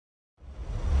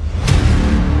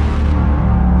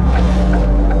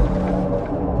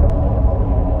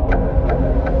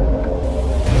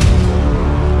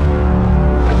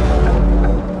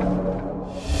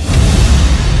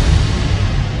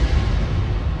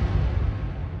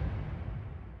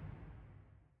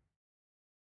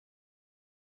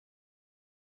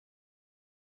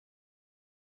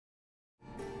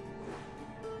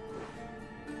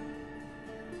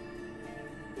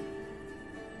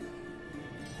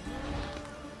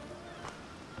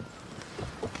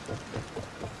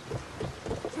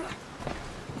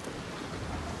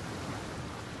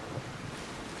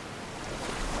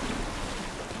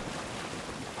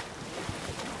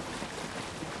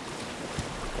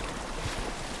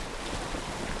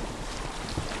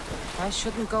I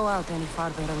shouldn't go out any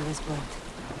farther on this point.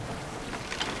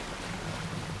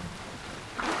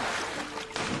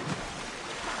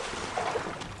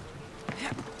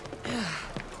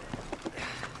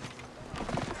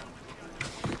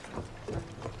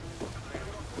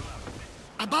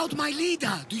 About my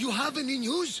leader, do you have any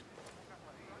news?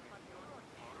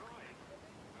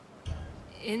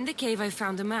 In the cave I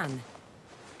found a man.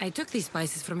 I took these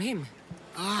spices from him.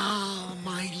 Ah,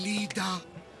 my leader.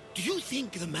 Do you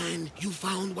think the man you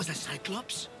found was a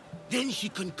Cyclops? Then she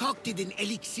concocted an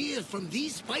elixir from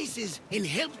these spices and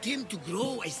helped him to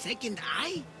grow a second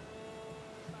eye?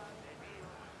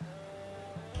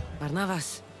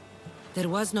 Barnabas, there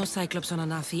was no Cyclops on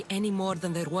Anafi any more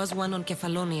than there was one on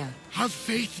Kefalonia. Have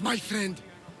faith, my friend.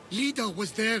 Lida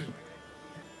was there.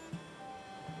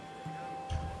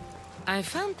 I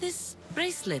found this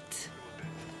bracelet.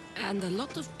 And a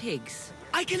lot of pigs.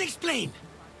 I can explain.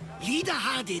 Lida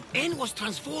had it and was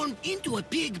transformed into a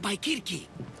pig by Kirki.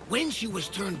 When she was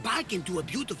turned back into a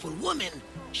beautiful woman,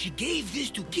 she gave this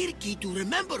to Kirki to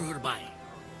remember her by.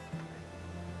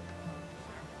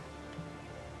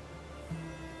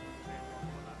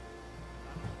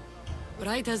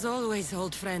 Right as always,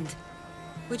 old friend.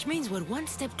 Which means we're one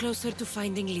step closer to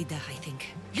finding Lida, I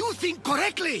think. You think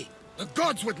correctly! The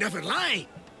gods would never lie!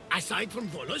 Aside from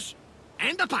Volos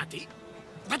and Apathy.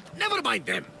 But never mind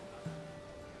them!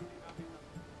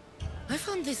 I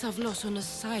found this Avlos on a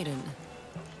siren.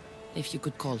 If you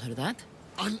could call her that.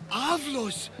 An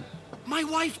Avlos! My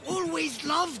wife always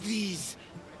loved these!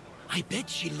 I bet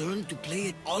she learned to play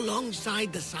it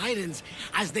alongside the sirens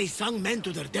as they sung men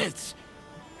to their deaths.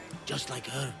 Just like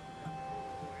her.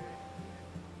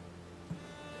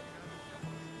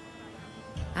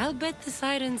 I'll bet the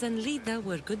sirens and Lida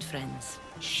were good friends.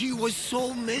 She was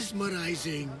so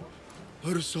mesmerizing.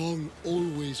 Her song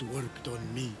always worked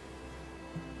on me.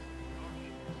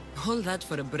 All that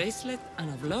for a bracelet,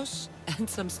 an avlos, and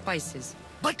some spices.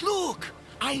 But look!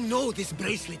 I know this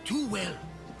bracelet too well.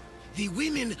 The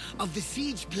women of the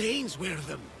Siege Plains wear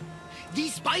them.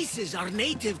 These spices are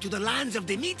native to the lands of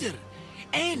Demeter.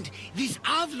 And this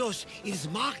avlos is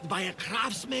marked by a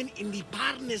craftsman in the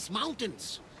Parnes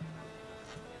Mountains.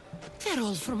 They're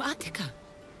all from Attica.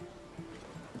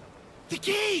 The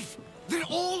cave! They're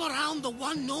all around the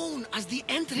one known as the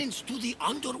entrance to the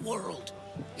underworld.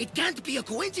 It can't be a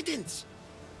coincidence.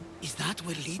 Is that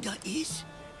where Lida is?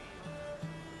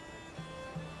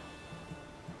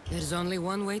 There's only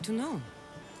one way to know.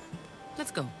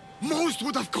 Let's go. Most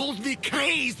would have called me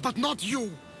crazed, but not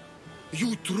you.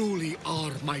 You truly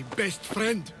are my best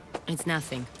friend. It's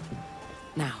nothing.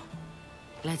 Now,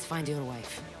 let's find your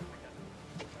wife.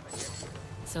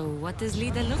 So what does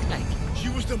Lida look like? She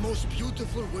was the most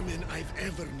beautiful woman I've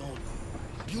ever known.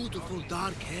 Beautiful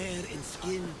dark hair and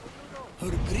skin. Her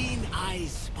green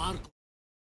eyes sparkle.